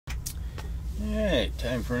Alright,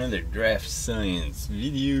 time for another DraftScience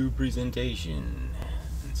video presentation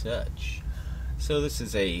and such. So this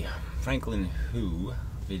is a Franklin Who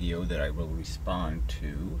video that I will respond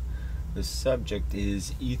to. The subject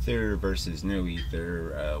is ether versus no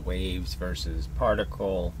ether, waves versus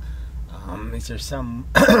particle. Is there some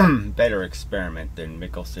better experiment than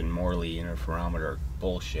Michelson-Morley interferometer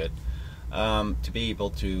bullshit to be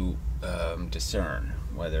able to discern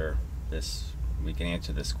whether we can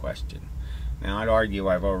answer this question? Now, I'd argue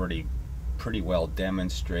I've already pretty well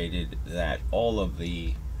demonstrated that all of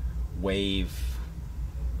the wave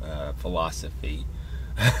philosophy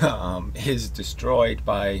is destroyed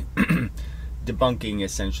by debunking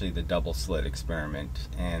essentially the double slit experiment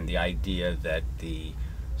and the idea that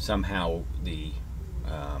somehow the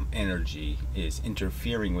energy is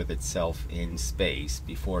interfering with itself in space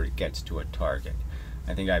before it gets to a target.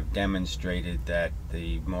 I think I've demonstrated that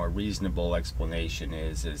the more reasonable explanation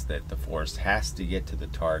is that the force has to get to the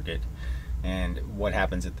target, and what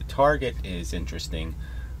happens at the target is interesting,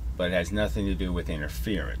 but it has nothing to do with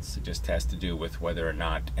interference. It just has to do with whether or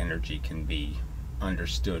not energy can be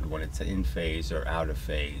understood when it's in phase or out of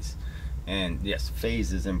phase. And yes,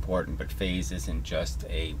 phase is important, but phase isn't just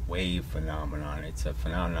a wave phenomenon. It's a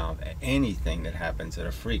phenomenon of anything that happens at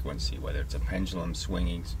a frequency, whether it's a pendulum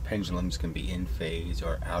swinging. Pendulums can be in phase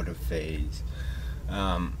or out of phase.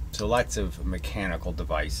 So lots of mechanical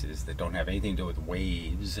devices that don't have anything to do with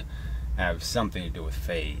waves have something to do with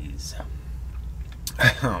phase.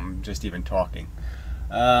 Just even talking.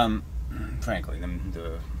 Frankly,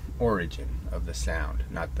 the origin of the sound,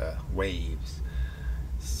 not the waves.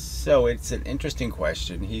 So it's an interesting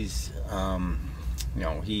question. He's,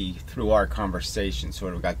 he, through our conversation,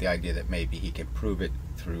 sort of got the idea that maybe he could prove it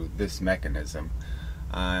through this mechanism.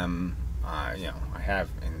 I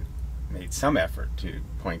have made some effort to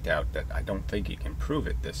point out that I don't think he can prove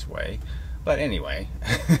it this way. But anyway,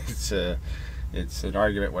 it's an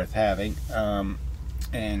argument worth having. So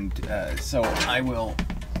I will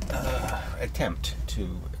attempt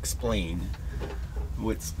to explain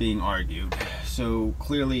what's being argued. So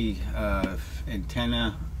clearly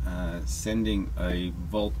antenna sending a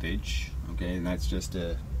voltage, okay, and that's just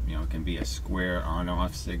it can be a square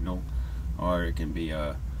on-off signal, or it can be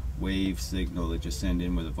a wave signal that you send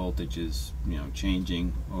in where the voltage is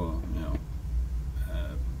changing, or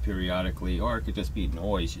periodically, or it could just be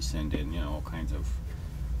noise you send in, all kinds of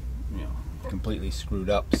completely screwed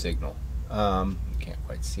up signal. You can't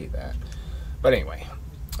quite see that, but anyway.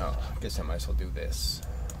 I guess I might as well do this.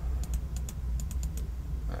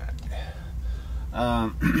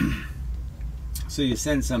 Alright. So you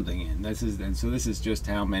send something in. This is just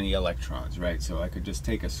how many electrons, right? So I could just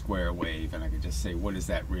take a square wave and I could just say, what is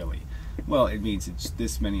that really? Well, it means it's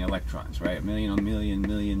this many electrons, right? A million,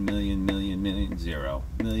 zero.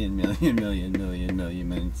 Million,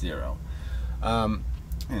 zero.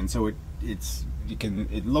 And so it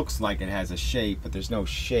looks like it has a shape, but there's no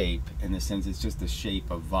shape in the sense it's just the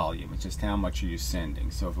shape of volume. It's just how much are you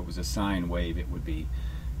sending. So if it was a sine wave, it would be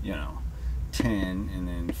 10 and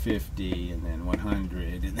then 50 and then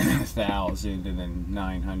 100 and then 1,000 and then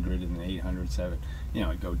 900 and then 807,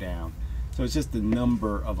 it'd go down. So it's just the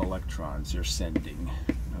number of electrons you're sending,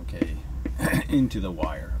 okay, into the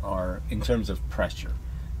wire, or in terms of pressure.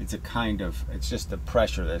 It's just the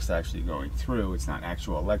pressure that's actually going through. It's not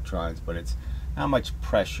actual electrons, but it's how much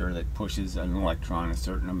pressure that pushes an electron a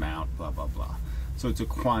certain amount, blah, blah, blah. So it's a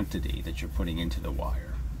quantity that you're putting into the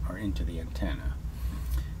wire, or into the antenna.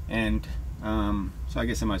 And so I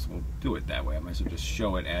guess I might as well do it that way. I might as well just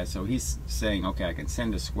show it as, so he's saying, okay, I can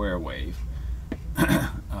send a square wave,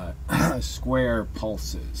 square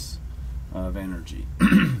pulses of energy.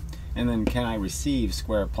 And then can I receive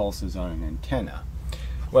square pulses on an antenna?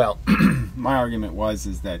 Well, my argument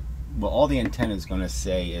is that all the antenna is going to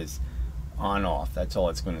say is on-off. That's all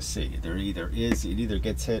it's going to see. It either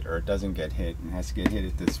gets hit or it doesn't get hit, and it has to get hit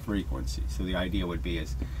at this frequency. So the idea would be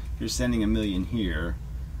is, if you're sending a million here,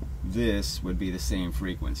 this would be the same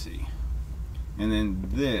frequency, and then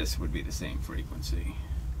this would be the same frequency,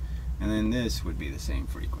 and then this would be the same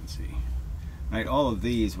frequency. Right? All of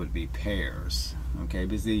these would be pairs. Okay,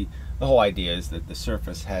 because the whole idea is that the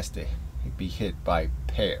surface has to be hit by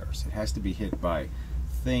pairs. It has to be hit by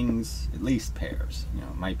things, at least pairs.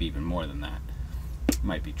 It might be even more than that. It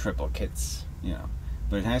might be triplicates,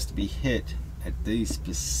 but it has to be hit at these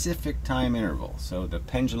specific time intervals. So the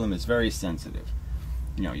pendulum is very sensitive.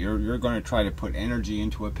 You're going to try to put energy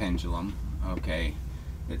into a pendulum, okay,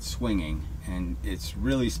 that's swinging, and it's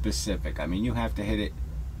really specific. I mean, you have to hit it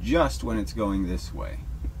just when it's going this way,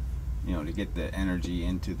 to get the energy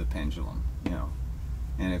into the pendulum,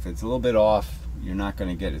 And if it's a little bit off, you're not going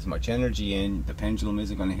to get as much energy in. The pendulum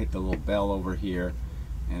isn't going to hit the little bell over here,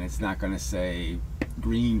 and it's not going to say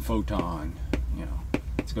green photon. You know,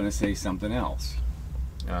 it's going to say something else.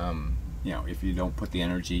 You know, if you don't put the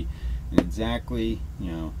energy in exactly,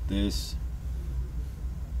 you know, this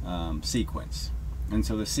sequence. And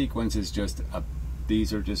so the sequence is just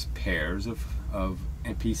these are just pairs of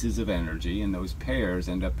pieces of energy, and those pairs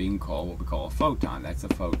end up being called what we call a photon. That's a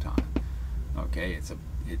photon. Okay,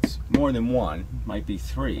 it's more than one. Might be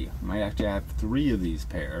three. You might have to have three of these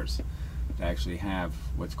pairs to actually have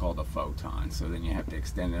what's called a photon. So then you have to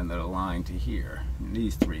extend another line to here, and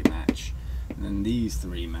these three match, and then these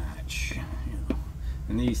three match, you know,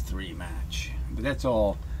 and these three match. But that's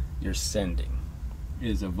all you're sending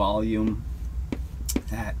is a volume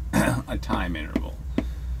at a time interval.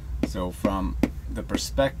 So from the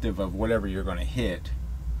perspective of whatever you're going to hit,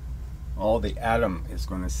 all the atom is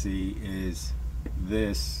going to see is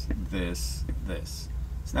this, this, this.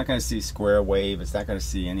 It's not going to see square wave. It's not going to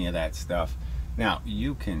see any of that stuff. Now,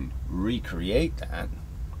 you can recreate that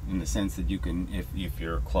in the sense that you can, if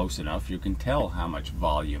you're close enough, you can tell how much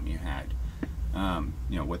volume you had.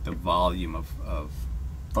 You know, what the volume of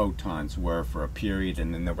photons were for a period,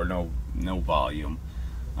 and then there were no volume.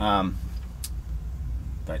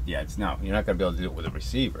 But yeah, you're not going to be able to do it with a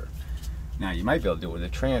receiver. Now, you might be able to do it with a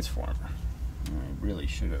transformer. I really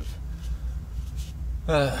should have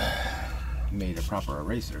made a proper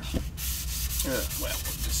eraser. Well, we'll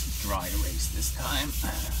just dry erase this time.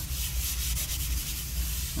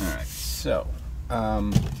 Alright, so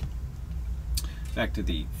back to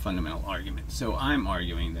the fundamental argument. So I'm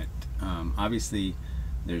arguing that obviously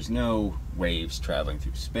there's no waves traveling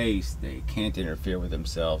through space. They can't interfere with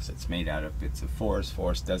themselves. It's made out of bits of force.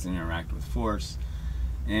 Force doesn't interact with force.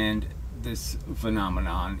 And this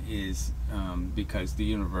phenomenon is because the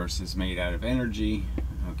universe is made out of energy.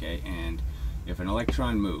 Okay, and if an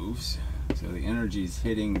electron moves, so the energy is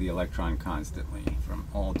hitting the electron constantly from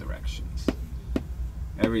all directions.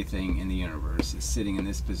 Everything in the universe is sitting in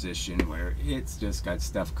this position where it's just got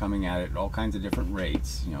stuff coming at it at all kinds of different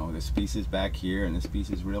rates. You know, this piece is back here and this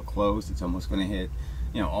piece is real close. It's almost going to hit,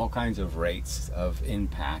 you know, all kinds of rates of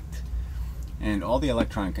impact. And all the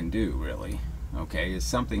electron can do, really, okay, is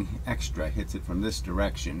something extra hits it from this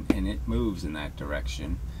direction, and it moves in that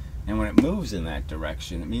direction. And when it moves in that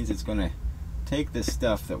direction, it means it's going to take this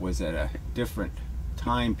stuff that was at a different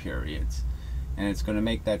time periods, and it's going to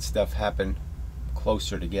make that stuff happen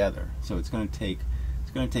closer together. So it's going to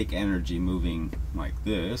take energy moving like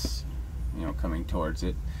this, you know, coming towards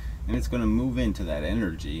it, and it's going to move into that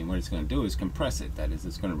energy, and what it's going to do is compress it. That is,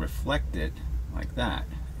 it's going to reflect it like that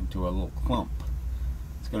into a little clump.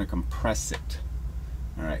 It's going to compress it.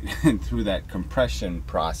 All right, and through that compression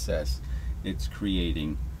process, it's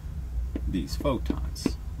creating these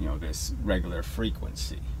photons. You know, this regular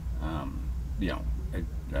frequency. You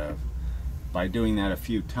know, by doing that a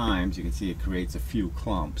few times, you can see it creates a few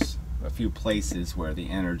clumps, a few places where the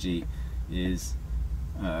energy is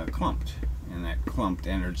clumped, and that clumped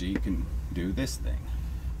energy can do this thing,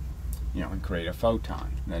 you know, and create a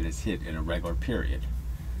photon that is hit in a regular period.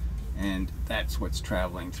 And that's what's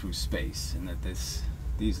traveling through space, and that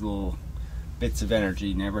these little bits of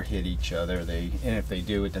energy never hit each other. And if they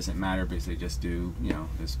do, it doesn't matter, because they just do, you know,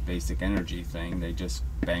 this basic energy thing. They just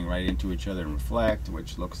bang right into each other and reflect,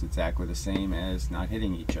 which looks exactly the same as not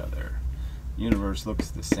hitting each other. The universe looks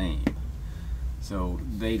the same. So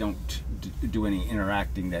they don't do any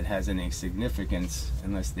interacting that has any significance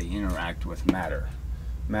unless they interact with matter.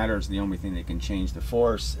 Matter is the only thing that can change the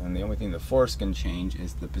force, and the only thing the force can change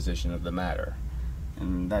is the position of the matter.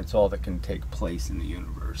 And that's all that can take place in the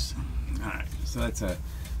universe. Alright, so that's a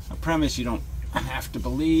premise you don't have to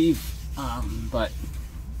believe, but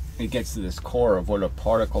it gets to this core of what a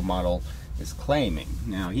particle model is claiming.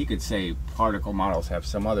 Now, he could say particle models have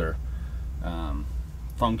some other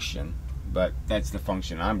function, but that's the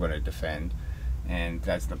function I'm going to defend, and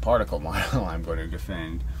that's the particle model I'm going to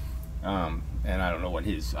defend. And I don't know what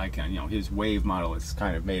his wave model is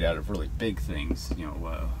kind of made out of really big things, you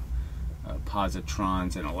know,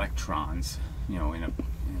 positrons and electrons, you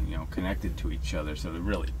know, connected to each other. So they're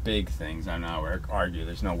really big things. I now argue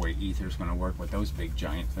there's no way ether's going to work with those big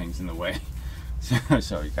giant things in the way.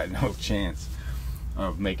 So you got no chance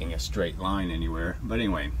of making a straight line anywhere. But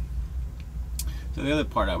anyway, so the other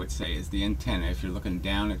part I would say is the antenna. If you're looking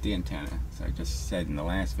down at the antenna, as I just said in the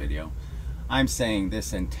last video, I'm saying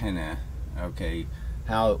this antenna, okay,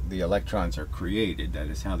 how the electrons are created, that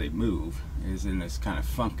is how they move, is in this kind of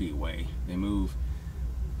funky way. They move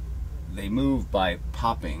by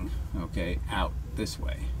popping, okay, out this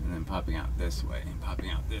way, and then popping out this way, and popping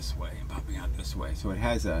out this way, and popping out this way. So it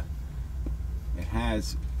has a it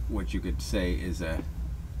has what you could say is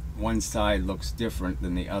one side looks different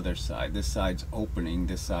than the other side. This side's opening,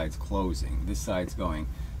 this side's closing. This side's going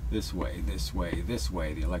this way, this way, this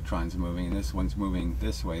way. The electron's moving, and this one's moving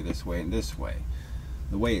this way, and this way.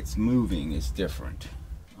 The way it's moving is different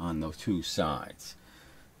on those two sides.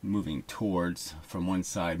 Moving towards from one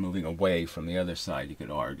side, moving away from the other side, you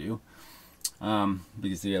could argue.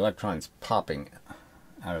 Because the electron's popping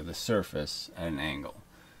out of the surface at an angle.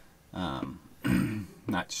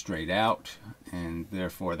 Not straight out, and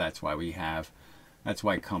therefore that's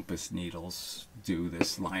why compass needles do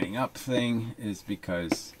this lining up thing, is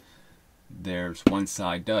because there's one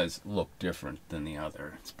side does look different than the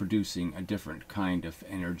other. It's producing a different kind of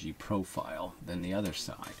energy profile than the other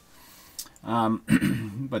side.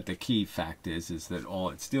 But the key fact is that all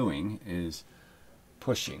it's doing is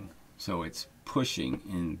pushing. So it's pushing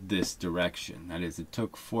in this direction. That is, it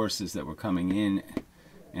took forces that were coming in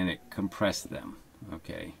and it compressed them.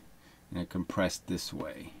 Okay, and it compressed this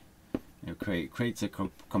way. It creates a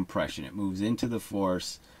compression. It moves into the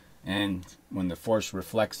force, and when the force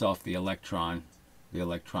reflects off the electron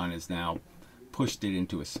is now pushed it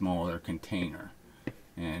into a smaller container.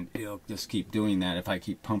 And it'll just keep doing that. If I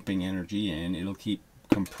keep pumping energy in, it'll keep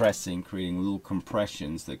compressing, creating little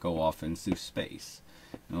compressions that go off into space.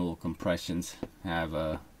 And the little compressions have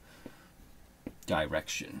a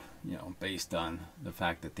direction, based on the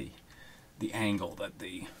fact that the angle that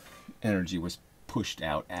the energy was pushed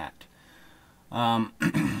out at. Alright,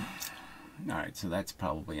 so that's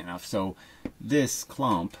probably enough. So this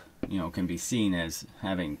clump, can be seen as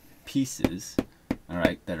having pieces,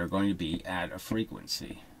 alright, that are going to be at a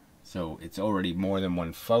frequency. So it's already more than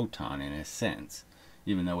one photon in a sense,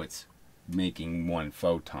 even though it's making one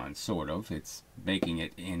photon, sort of. It's making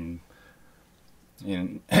it in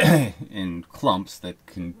in clumps that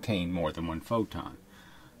contain more than one photon.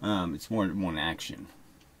 It's more than one action.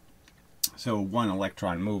 So one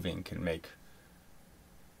electron moving can make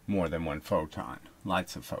more than one photon,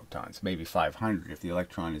 lots of photons, maybe 500 if the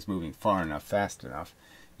electron is moving far enough, fast enough.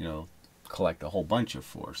 Collect a whole bunch of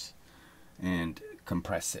force and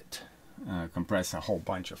compress it, compress a whole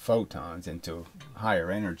bunch of photons into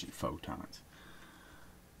higher energy photons.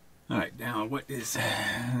 Alright, now what is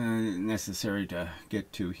necessary to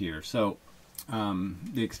get to here? So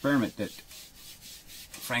the experiment that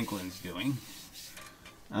Franklin's doing,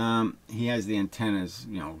 he has the antennas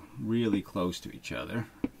really close to each other.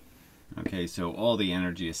 Okay, so all the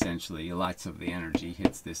energy, essentially, lots of the energy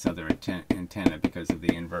hits this other antenna because of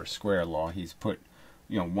the inverse square law. He's put,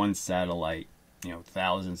 one satellite,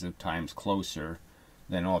 thousands of times closer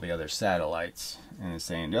than all the other satellites, and is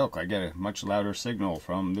saying, look, I get a much louder signal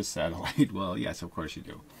from this satellite. Well, yes, of course you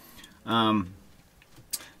do.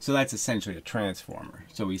 So that's essentially a transformer.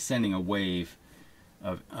 So he's sending a wave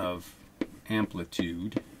of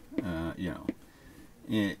amplitude, and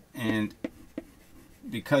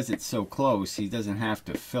because it's so close, he doesn't have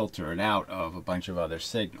to filter it out of a bunch of other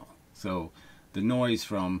signal. So the noise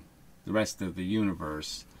from the rest of the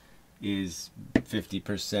universe is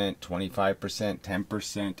 50%, 25%,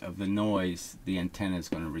 10% of the noise the antenna is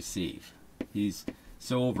going to receive. He's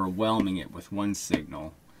so overwhelming it with one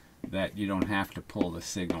signal that you don't have to pull the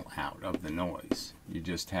signal out of the noise. You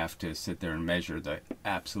just have to sit there and measure the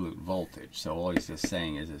absolute voltage. So all he's just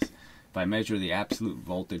saying is if I measure the absolute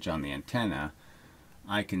voltage on the antenna,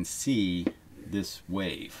 I can see this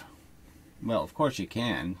wave. Well, of course you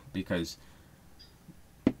can, because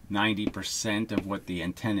 90% of what the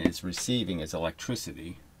antenna is receiving is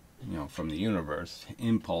electricity, from the universe,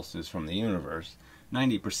 impulses from the universe.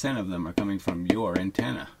 90% of them are coming from your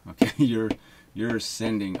antenna. Okay, you're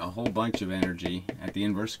sending a whole bunch of energy at the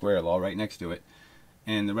inverse square law right next to it,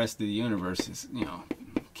 and the rest of the universe is,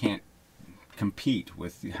 can't compete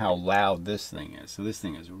with how loud this thing is. So this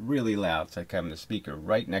thing is really loud. It's like having the speaker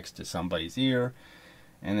right next to somebody's ear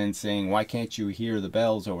and then saying, why can't you hear the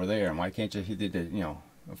bells over there, and why can't you hear the,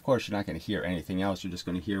 of course you're not going to hear anything else. You're just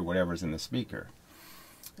going to hear whatever's in the speaker.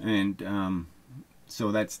 And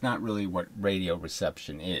so that's not really what radio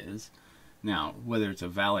reception is. Now, whether it's a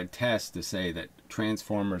valid test to say that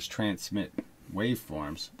transformers transmit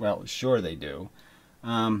waveforms, well, sure they do.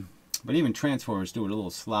 But even transformers do it a little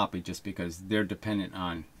sloppy, just because they're dependent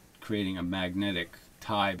on creating a magnetic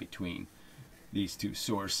tie between these two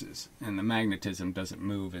sources, and the magnetism doesn't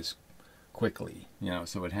move as quickly,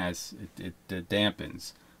 so it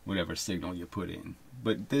dampens whatever signal you put in.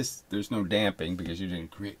 But there's no damping, because you didn't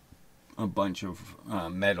create a bunch of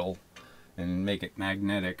metal and make it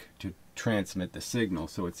magnetic to transmit the signal,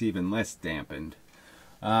 so it's even less dampened.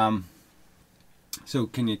 So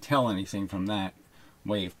can you tell anything from that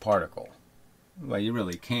wave particle? Well, you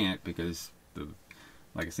really can't, because the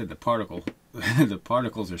like I said, the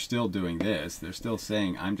particles are still doing this. They're still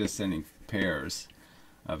saying, I'm just sending pairs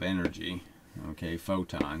of energy, okay,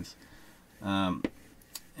 photons,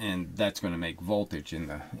 and that's going to make voltage in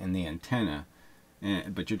the antenna.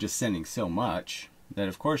 But you're just sending so much that,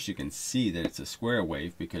 of course, you can see that it's a square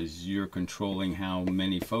wave because you're controlling how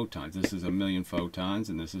many photons. This is 1,000,000 photons,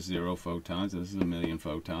 and this is 0 photons, and this is 1,000,000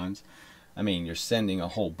 photons. I mean, you're sending a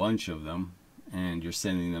whole bunch of them, and you're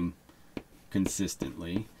sending them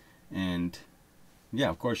consistently. And yeah,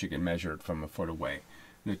 of course, you can measure it from a foot away.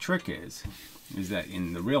 The trick is that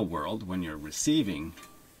in the real world, when you're receiving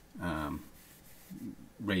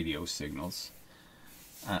radio signals,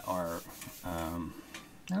 I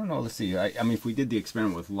don't know, let's see, I mean, if we did the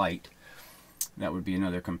experiment with light, that would be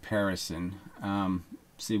another comparison.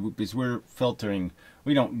 See, because we're filtering,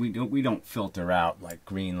 we don't filter out like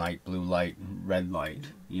green light, blue light, red light,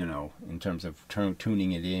 you know, in terms of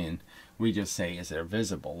tuning it in. We just say, is there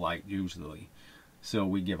visible light usually? So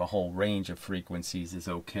we give a whole range of frequencies is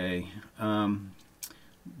okay.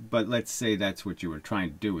 But let's say that's what you were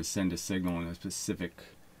trying to do, is send a signal in a specific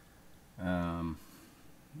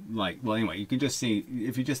light. Well, anyway, you can just see,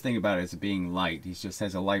 if you just think about it as being light, he just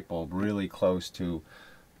has a light bulb really close to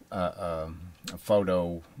a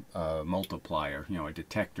photo multiplier, you know, a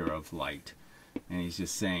detector of light. And he's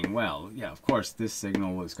just saying, well, yeah, of course, this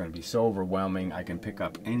signal is going to be so overwhelming, I can pick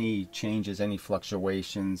up any changes, any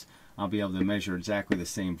fluctuations. I'll be able to measure exactly the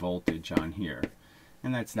same voltage on here.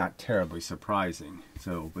 And that's not terribly surprising.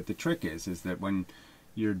 So, but the trick is that when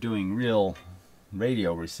you're doing real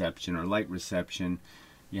radio reception or light reception,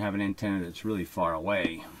 you have an antenna that's really far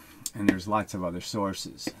away, and there's lots of other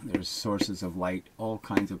sources. There's sources of light, all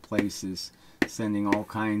kinds of places, sending all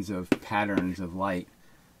kinds of patterns of light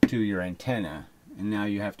to your antenna, and now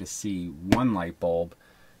you have to see one light bulb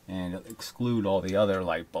and exclude all the other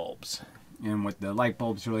light bulbs. And what the light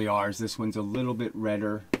bulbs really are is this one's a little bit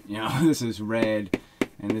redder, you know, this is red,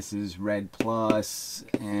 and this is red plus,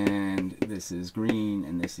 and this is green,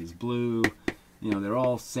 and this is blue. You know, they're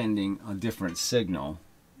all sending a different signal,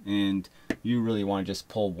 and you really want to just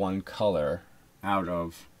pull one color out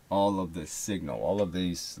of all of this signal, all of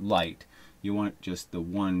these light. You want just the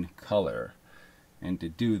one color, and to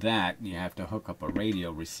do that you have to hook up a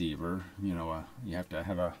radio receiver. You know, you have to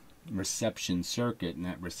have a reception circuit, and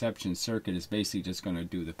that reception circuit is basically just going to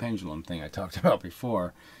do the pendulum thing I talked about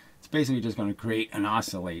before. It's basically just going to create an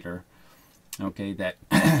oscillator, okay, that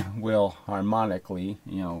will harmonically,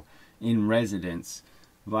 you know, in resonance,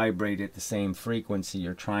 vibrate at the same frequency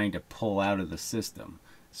you're trying to pull out of the system.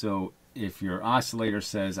 So if your oscillator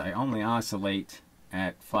says, I only oscillate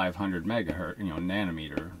at 500 megahertz, you know,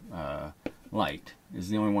 nanometer light is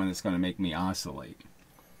the only one that's going to make me oscillate.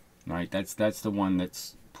 Right? That's the one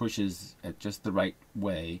that pushes at just the right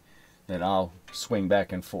way that I'll swing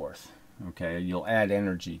back and forth. Okay, you'll add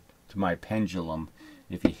energy to my pendulum.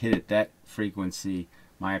 If you hit at that frequency,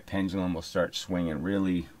 my pendulum will start swinging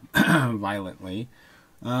really violently.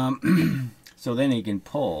 So then you can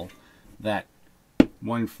pull that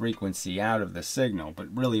one frequency out of the signal,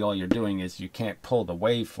 but really all you're doing is you can't pull the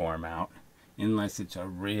waveform out unless it's a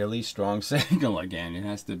really strong signal again. It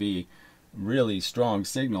has to be really strong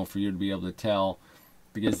signal for you to be able to tell,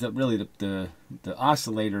 because really the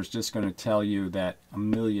oscillator is just going to tell you that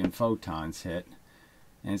 1,000,000 photons hit,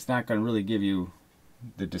 and it's not going to really give you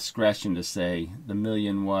the discretion to say the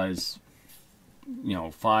million was, you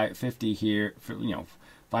know, 50 here, you know,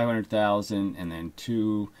 500,000, and then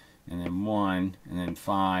 2, and then 1, and then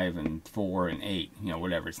 5, and 4, and 8, you know,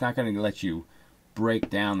 whatever. It's not going to let you break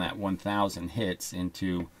down that 1,000 hits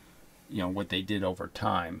into, you know, what they did over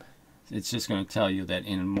time. It's just going to tell you that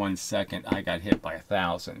in 1 second I got hit by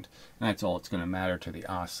 1,000, and that's all it's going to matter to the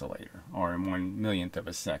oscillator. Or in 1/1,000,000th of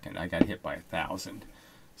a second I got hit by 1,000.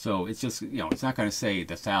 So it's just, you know, it's not going to say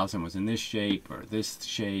the 1,000 was in this shape or this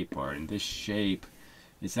shape or in this shape.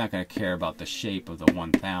 It's not going to care about the shape of the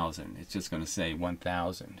 1,000. It's just going to say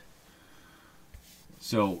 1,000.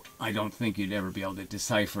 So I don't think you'd ever be able to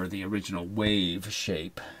decipher the original wave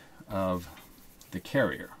shape of the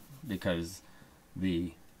carrier, because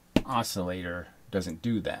the oscillator doesn't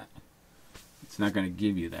do that. It's not going to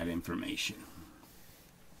give you that information.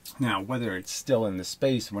 Now, whether it's still in the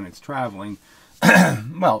space when it's traveling,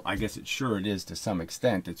 well, I guess it is to some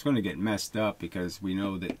extent. It's going to get messed up because we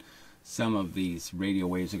know that some of these radio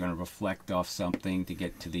waves are going to reflect off something to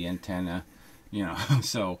get to the antenna, you know.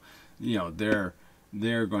 So, you know,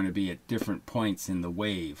 they're going to be at different points in the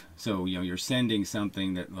wave. So, you know, you're sending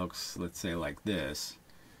something that looks, let's say, like this,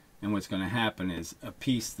 and what's going to happen is a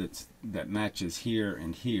piece that matches here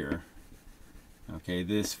and here, okay,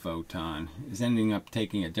 this photon, is ending up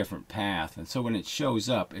taking a different path. And so when it shows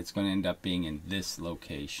up, it's going to end up being in this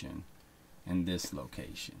location and this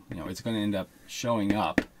location. You know, it's going to end up showing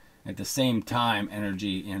up at the same time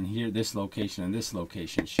energy in here, this location and this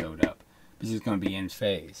location showed up. This is going to be in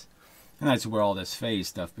phase. And that's where all this phase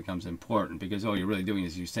stuff becomes important, because all you're really doing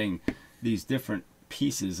is you're saying these different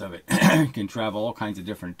pieces of it can travel all kinds of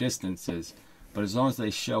different distances, but as long as they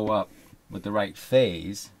show up with the right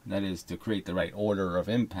phase, that is to create the right order of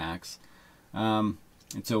impacts,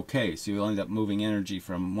 it's okay. So you'll end up moving energy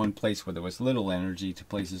from one place where there was little energy to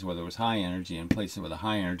places where there was high energy, and places with a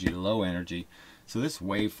high energy to low energy. So this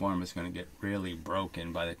waveform is going to get really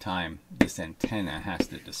broken by the time this antenna has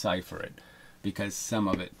to decipher it, because some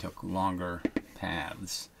of it took longer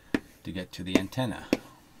paths to get to the antenna.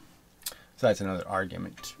 So that's another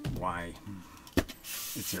argument why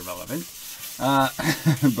it's irrelevant.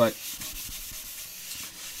 But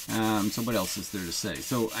so what else is there to say?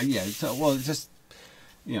 So yeah, so well, it's just,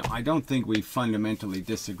 you know, I don't think we fundamentally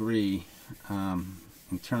disagree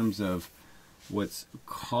in terms of what's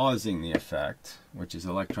causing the effect, which is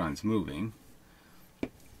electrons moving.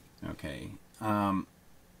 Okay,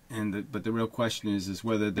 but the real question is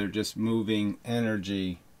whether they're just moving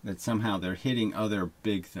energy, that somehow they're hitting other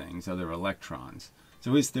big things, other electrons.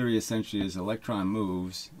 So his theory essentially is electron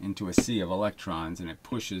moves into a sea of electrons and it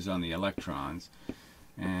pushes on the electrons,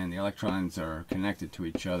 and the electrons are connected to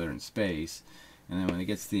each other in space, and then when it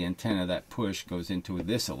gets to the antenna, that push goes into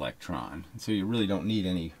this electron. So you really don't need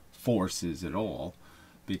any forces at all,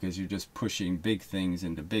 because you're just pushing big things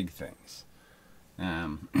into big things.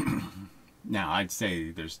 Now, I'd say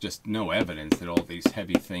there's just no evidence that all these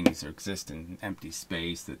heavy things exist in empty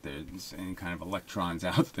space, that there's any kind of electrons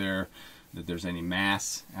out there, that there's any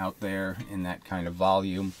mass out there in that kind of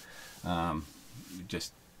volume. It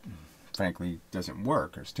just, frankly, doesn't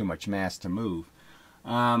work. There's too much mass to move.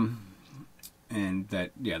 And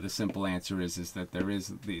that, yeah, the simple answer is that there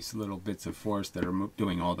is these little bits of force that are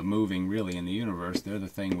doing all the moving, really, in the universe. They're the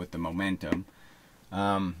thing with the momentum,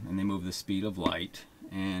 and they move the speed of light.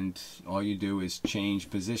 And all you do is change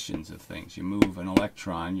positions of things. You move an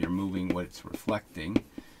electron, you're moving what it's reflecting.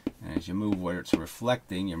 And as you move what it's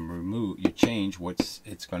reflecting, you change what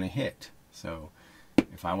it's going to hit. So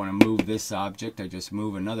if I want to move this object, I just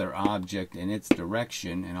move another object in its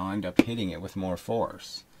direction, and I'll end up hitting it with more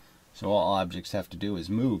force. So all objects have to do is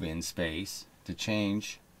move in space to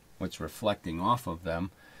change what's reflecting off of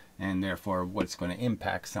them, and therefore what's going to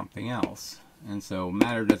impact something else. And so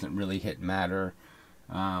matter doesn't really hit matter.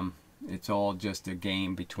 It's all just a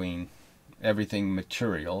game between everything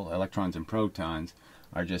material. Electrons and protons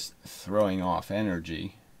are just throwing off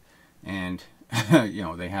energy, and you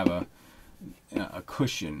know, they have a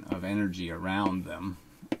cushion of energy around them,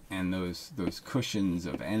 and those cushions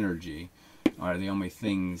of energy are the only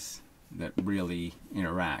things that really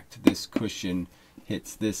interact. This cushion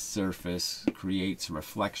hits this surface, creates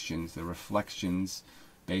reflections. The reflections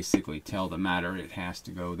basically tell the matter it has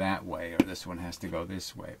to go that way, or this one has to go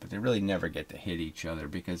this way. But they really never get to hit each other,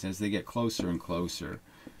 because as they get closer and closer,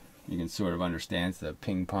 you can sort of understand the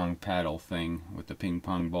ping pong paddle thing with the ping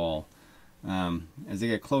pong ball. As they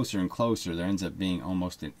get closer and closer, there ends up being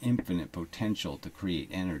almost an infinite potential to create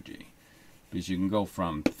energy, because you can go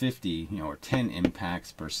from 50, or 10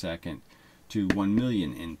 impacts per second to 1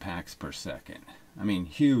 million impacts per second. I mean,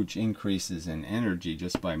 huge increases in energy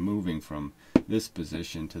just by moving from this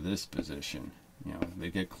position to this position. They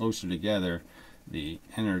get closer together, the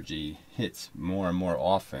energy hits more and more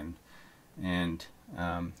often, and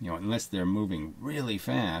unless they're moving really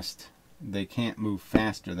fast, they can't move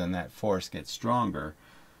faster than that force gets stronger.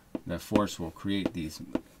 The force will create these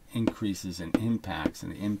increases in impacts,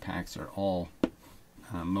 and the impacts are all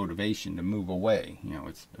motivation to move away.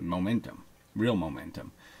 It's momentum, real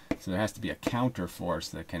momentum. So there has to be a counter force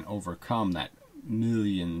that can overcome that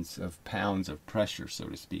millions of pounds of pressure, so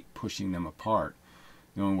to speak, pushing them apart.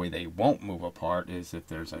 The only way they won't move apart is if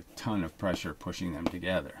there's a ton of pressure pushing them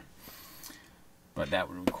together. But that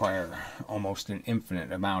would require almost an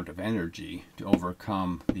infinite amount of energy to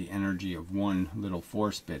overcome the energy of one little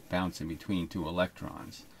force bit bouncing between two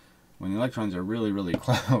electrons. When the electrons are really, really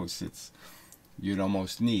close, you'd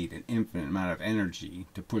almost need an infinite amount of energy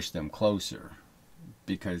to push them closer,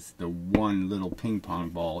 because the one little ping pong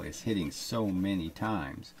ball is hitting so many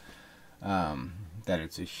times that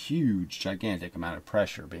it's a huge, gigantic amount of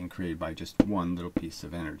pressure being created by just one little piece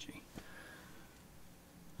of energy.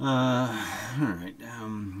 Alright,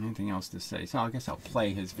 anything else to say? So I guess I'll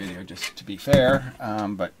play his video just to be fair,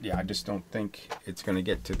 but yeah, I just don't think it's going to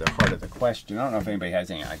get to the heart of the question. I don't know if anybody has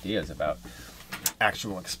any ideas about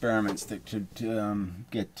actual experiments that could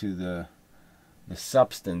get to the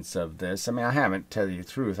substance of this. I mean, I haven't, tell you the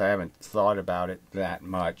truth, I haven't thought about it that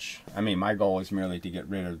much. I mean, my goal is merely to get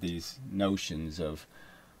rid of these notions of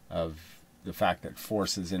the fact that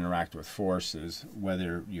forces interact with forces,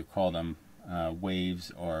 whether you call them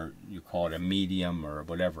waves or you call it a medium or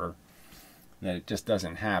whatever, that it just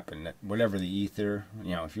doesn't happen. That whatever the ether,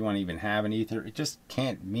 you know, if you want to even have an ether, it just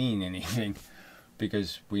can't mean anything,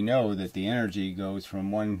 because we know that the energy goes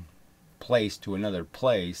from one place to another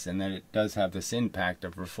place, and that it does have this impact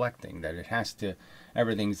of reflecting, that it has to,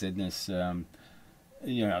 everything's in this,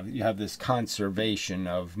 you know, you have this conservation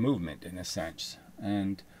of movement in a sense,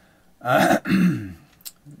 and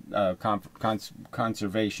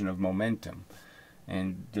conservation of momentum,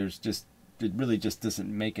 and there's just, it really just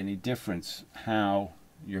doesn't make any difference how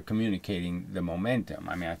you're communicating the momentum.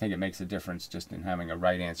 I mean, I think it makes a difference just in having a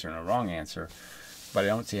right answer and a wrong answer, but I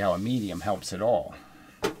don't see how a medium helps at all.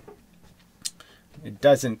 It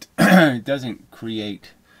doesn't it doesn't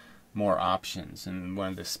create more options, and one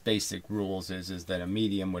of the basic rules is that a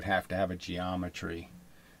medium would have to have a geometry,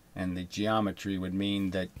 and the geometry would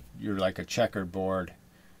mean that you're like a checkerboard.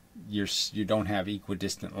 You don't have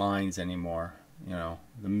equidistant lines anymore. You know,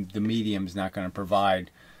 the medium's not going to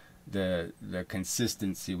provide the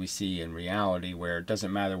consistency we see in reality, where it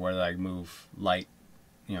doesn't matter whether I move light,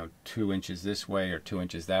 you know, 2 inches this way or 2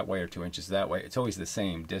 inches that way or 2 inches that way. It's always the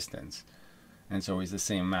same distance, and it's always the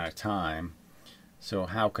same amount of time. So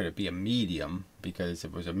how could it be a medium? Because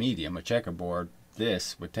if it was a medium, a checkerboard,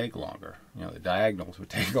 this would take longer. You know, the diagonals would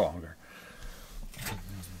take longer.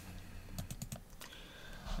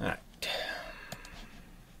 All right.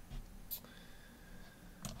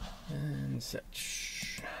 And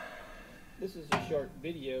such. This is a short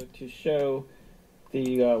video to show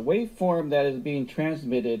the waveform that is being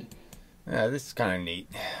transmitted. This is kind of neat.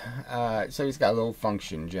 So he's got a little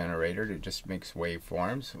function generator that just makes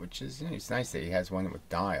waveforms, which is, you know, it's nice that he has one with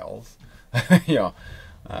dials. You know,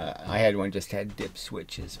 I had one just had dip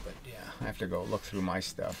switches, but yeah, I have to go look through my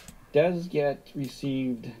stuff. Does get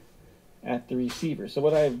received at the receiver. So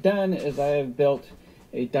what I've done is I have built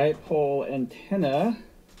a dipole antenna,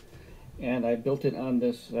 and I built it on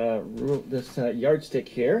this yardstick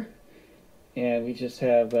here, and we just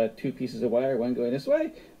have 2 pieces of wire, one going this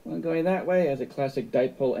way, one going that way, as a classic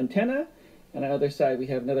dipole antenna, and on the other side we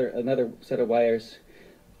have another set of wires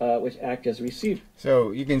which act as receiver.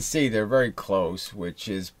 So you can see they're very close, which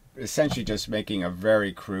is essentially just making a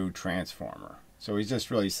very crude transformer. So he's just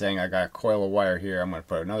really saying, I got a coil of wire here, I'm going to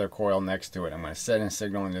put another coil next to it, I'm going to send a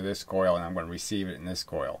signal into this coil, and I'm going to receive it in this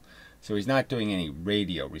coil. So he's not doing any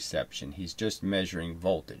radio reception, he's just measuring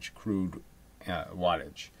voltage, crude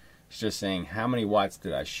wattage. He's just saying, how many watts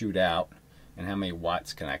did I shoot out, and how many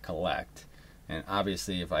watts can I collect? And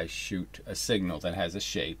obviously if I shoot a signal that has a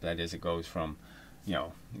shape, that is, it goes from, you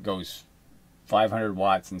know, it goes 500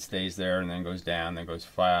 watts and stays there, and then goes down, then goes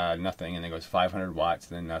nothing, and then goes 500 watts,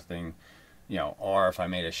 then nothing. You know, or if I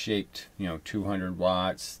made a shaped, you know, 200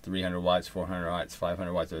 watts, 300 watts, 400 watts,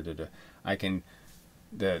 500 watts, I can,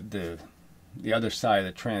 the other side of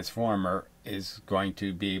the transformer is going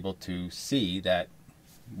to be able to see that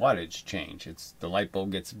wattage change. It's, the light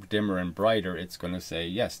bulb gets dimmer and brighter, it's going to say,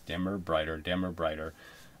 yes, dimmer, brighter,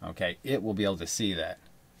 okay, it will be able to see that.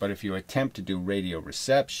 But if you attempt to do radio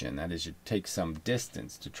reception, that is, you take some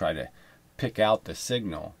distance to try to pick out the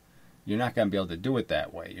signal, you're not going to be able to do it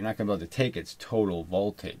that way. You're not going to be able to take its total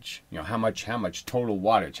voltage. You know, how much total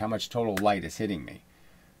wattage, how much total light is hitting me.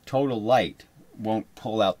 Total light won't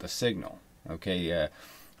pull out the signal. Okay,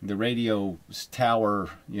 the radio tower,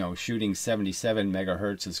 you know, shooting 77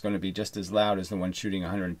 megahertz is going to be just as loud as the one shooting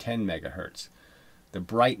 110 megahertz. The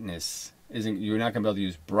brightness isn't, you're not going to be able to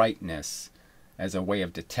use brightness as a way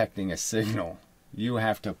of detecting a signal. You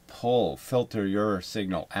have to filter your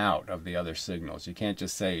signal out of the other signals. You can't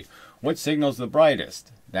just say, what signal's the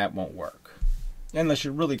brightest? That won't work. Unless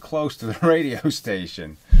you're really close to the radio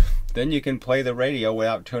station. Then you can play the radio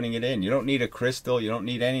without tuning it in. You don't need a crystal, you don't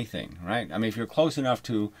need anything, right? I mean, if you're close enough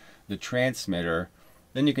to the transmitter,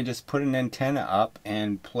 then you can just put an antenna up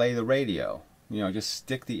and play the radio. You know, just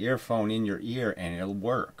stick the earphone in your ear and it'll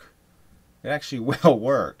work. It actually will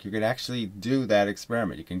work. You can actually do that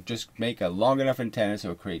experiment. You can just make a long enough antenna so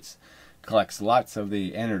it collects lots of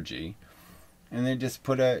the energy, and then just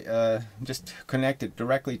put just connect it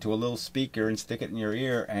directly to a little speaker and stick it in your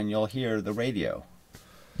ear, and you'll hear the radio.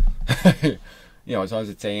 You know, as long as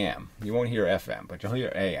it's AM. You won't hear FM, but you'll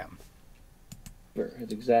hear AM.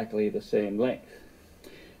 It's exactly the same length.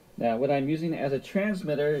 Now, what I'm using as a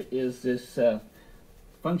transmitter is this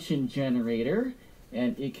function generator,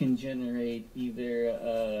 and it can generate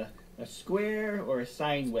either a square or a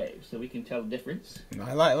sine wave, so we can tell the difference.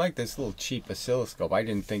 I like this little cheap oscilloscope. I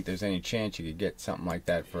didn't think there's any chance you could get something like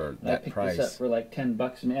that for that price. I picked this up for like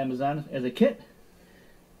 $10 from Amazon as a kit.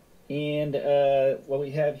 And what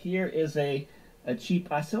we have here is a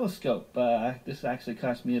cheap oscilloscope. This actually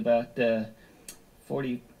cost me about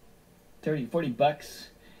 40 bucks,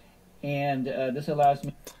 and this allows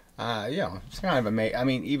me. Yeah, it's kind of amazing. I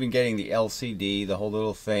mean, even getting the LCD, the whole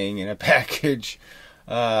little thing in a package,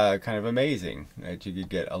 kind of amazing that you could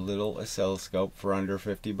get a little oscilloscope for under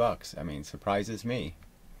 50 bucks. I mean, surprises me.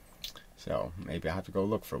 So maybe I'll have to go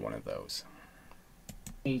look for one of those.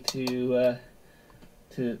 To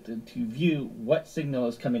view what signal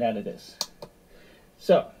is coming out of this.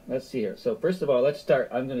 So let's see here. So first of all, let's start.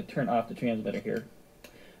 I'm going to turn off the transmitter here.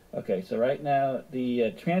 Okay, so right now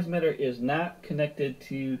the transmitter is not connected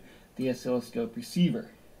to the oscilloscope receiver.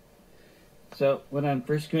 So what I'm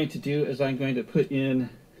first going to do is I'm going to put in,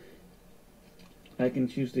 I can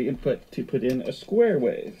choose the input to put in a square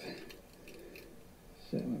wave.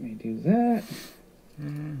 So let me do that.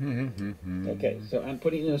 Okay, so I'm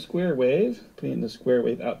putting in a square wave, putting in the square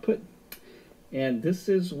wave output, and this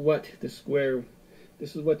is what the square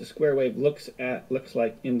wave looks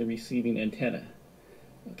like in the receiving antenna.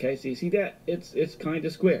 Okay, so you see that it's kind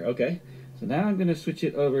of square. Okay, so now I'm going to switch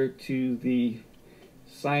it over to the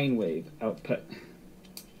sine wave output,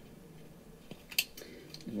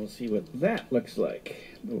 and we'll see what that looks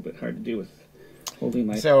like. A little bit hard to do with holding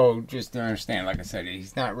my. So just to understand, like I said,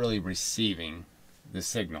 he's not really receiving the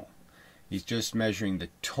signal. He's just measuring the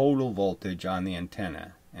total voltage on the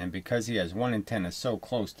antenna, and because he has one antenna so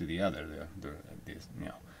close to the other, you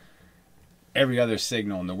know, every other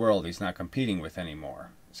signal in the world he's not competing with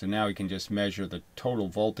anymore. So now he can just measure the total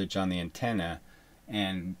voltage on the antenna,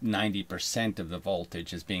 and 90% of the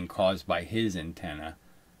voltage is being caused by his antenna.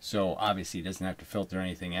 So obviously he doesn't have to filter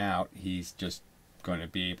anything out. He's just going to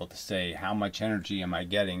be able to say how much energy am I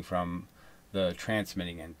getting from the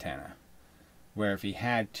transmitting antenna. Where if he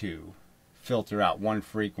had to filter out one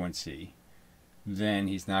frequency, then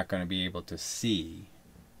he's not going to be able to see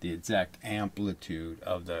the exact amplitude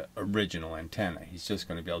of the original antenna. He's just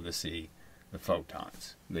going to be able to see the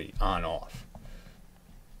photons, the on-off,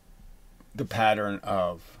 the pattern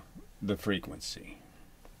of the frequency.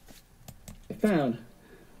 I found.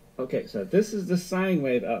 Okay, so this is the sine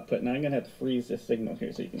wave output. Now I'm going to have to freeze this signal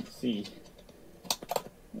here so you can see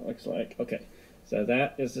what it looks like. Okay. So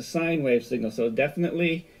that is the sine wave signal. So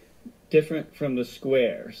definitely different from the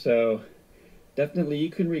square. So definitely you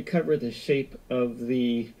can recover the shape of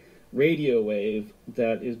the radio wave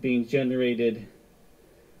that is being generated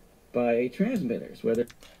by transmitters.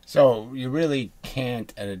 So you really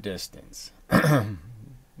can't at a distance.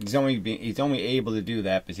 He's only able to do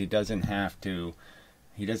that because he doesn't have to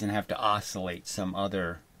oscillate some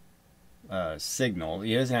other signal.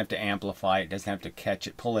 He doesn't have to amplify it, doesn't have to catch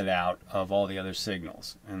it, pull it out of all the other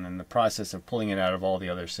signals. And in the process of pulling it out of all the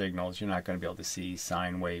other signals, you're not going to be able to see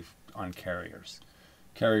sine wave on carriers.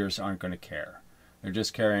 Carriers aren't going to care. They're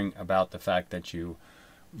just caring about the fact that you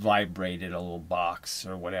vibrated a little box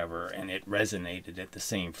or whatever and it resonated at the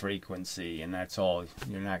same frequency, and that's all.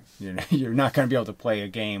 You're not going to be able to play a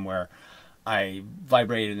game where I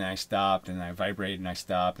vibrated and I stopped and I vibrated and I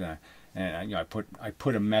stopped and you know, I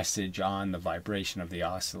put a message on the vibration of the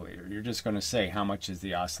oscillator. You're just going to say how much is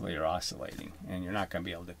the oscillator oscillating, and you're not going to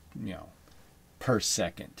be able to, you know, per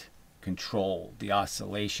second control the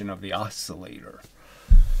oscillation of the oscillator.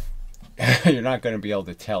 You're not going to be able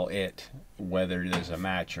to tell it whether there's a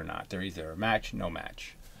match or not. They're either a match, no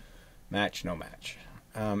match, match, no match.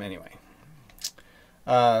 Anyway,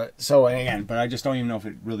 so and again, but I just don't even know if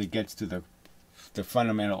it really gets to the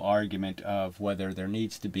fundamental argument of whether there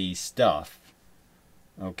needs to be stuff,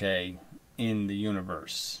 okay, in the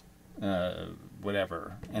universe,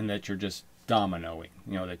 whatever, and that you're just dominoing,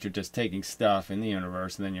 you know, that you're just taking stuff in the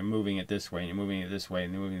universe and then you're moving it this way and you're moving it this way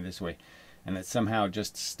and you're moving it this way, and that somehow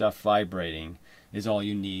just stuff vibrating is all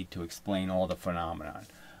you need to explain all the phenomenon.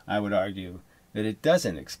 I would argue that it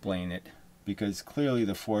doesn't explain it, because clearly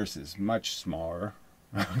the force is much smaller,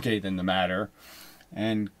 okay, than the matter,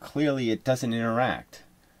 and clearly it doesn't interact.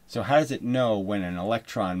 So how does it know when an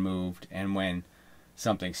electron moved and when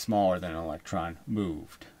something smaller than an electron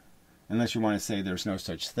moved? Unless you want to say there's no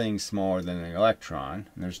such thing smaller than an electron,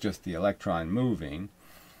 and there's just the electron moving,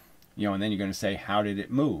 you know, and then you're going to say, how did it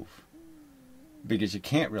move? Because you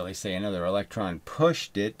can't really say another electron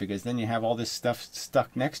pushed it, because then you have all this stuff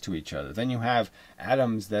stuck next to each other. Then you have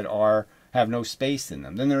atoms that have no space in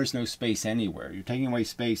them. Then there is no space anywhere. You're taking away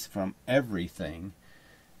space from everything.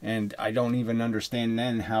 And I don't even understand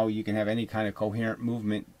then how you can have any kind of coherent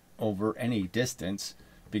movement over any distance,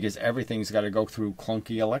 because everything's got to go through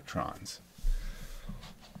clunky electrons.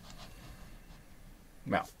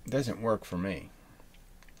 Well, it doesn't work for me.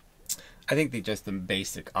 I think just the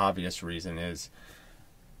basic obvious reason is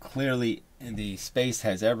clearly the space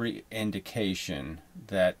has every indication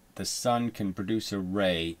that the sun can produce a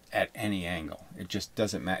ray at any angle. It just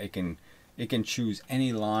doesn't matter. It can choose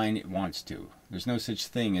any line it wants to. There's no such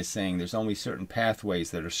thing as saying there's only certain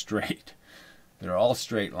pathways that are straight. They're all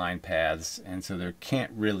straight line paths, and so there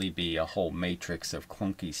can't really be a whole matrix of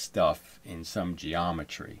clunky stuff in some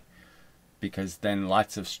geometry, because then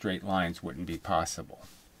lots of straight lines wouldn't be possible.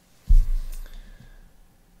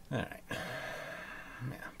 All right.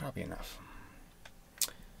 Yeah, probably enough.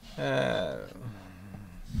 Yeah,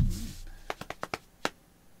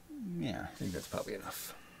 I think that's probably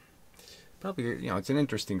enough. Probably, it's an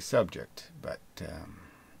interesting subject, but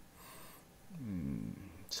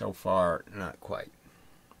so far, not quite.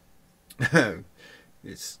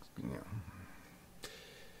 It's,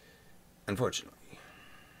 unfortunately.